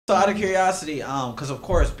So out of curiosity, because of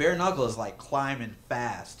course bare knuckle is like climbing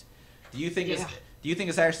fast. Do you think it's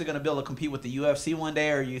actually going to be able to compete with the UFC one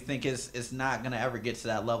day, or you think it's not going to ever get to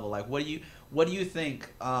that level? Like, what do you think?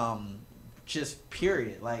 Just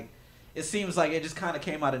period. Like, it seems like it just kind of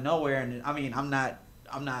came out of nowhere. And I mean, I'm not.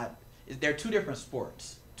 They're two different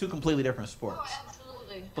sports, two completely different sports. Oh,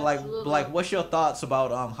 absolutely. But like, what's your thoughts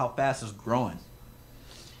about how fast it's growing?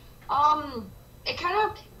 It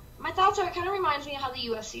kind of. My thoughts are, it kind of reminds me of how the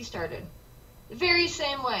UFC started. The very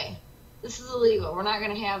same way. This is illegal. We're not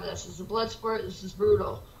going to have this. This is a blood sport. This is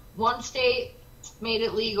brutal. One state made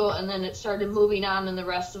it legal, and then it started moving on, and the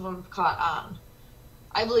rest of them caught on.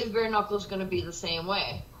 I believe bare knuckle is going to be the same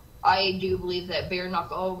way. I do believe that bare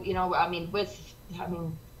knuckle, you know, with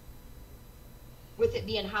it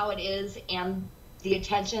being how it is and the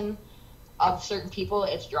attention of certain people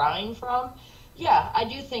it's drawing from, yeah, I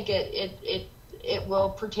do think it will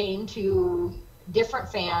pertain to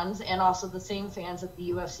different fans and also the same fans that the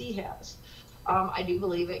UFC has. I do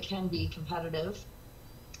believe it can be competitive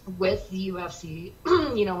with the UFC,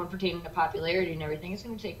 you know, when pertaining to popularity and everything. It's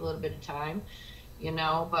going to take a little bit of time, you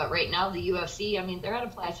know, but right now the UFC, I mean, they're at a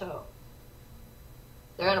plateau.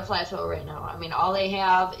 They're at a plateau right now. I mean, all they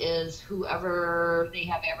have is whoever they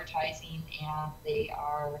have advertising, and they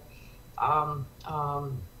are,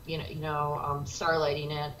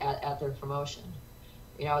 starlighting it at their promotion.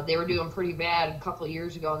 You know, they were doing pretty bad a couple of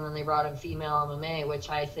years ago, and then they brought in female MMA, which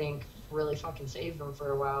I think really fucking saved them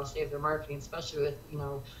for a while, saved their marketing, especially with, you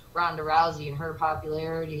know, Ronda Rousey and her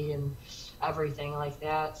popularity and everything like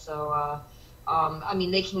that. So, I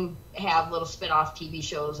mean, they can have little spin-off TV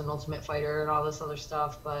shows and Ultimate Fighter and all this other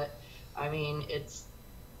stuff, but, I mean,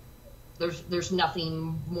 there's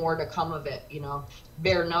nothing more to come of it, you know.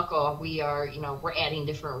 Bare knuckle, we are, you know, we're adding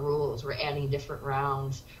different rules, we're adding different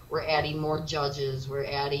rounds, we're adding more judges, we're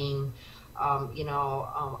adding,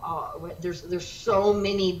 there's so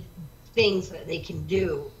many things that they can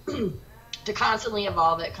do to constantly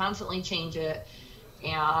evolve it, constantly change it,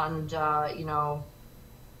 and you know,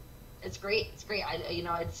 it's great. It's great.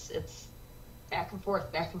 It's back and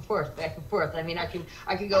forth, back and forth, back and forth. I mean, I could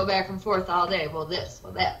go back and forth all day. Well, this,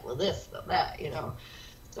 well, that, well, this, well, that, you know.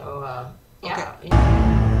 So, yeah.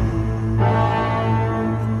 Okay.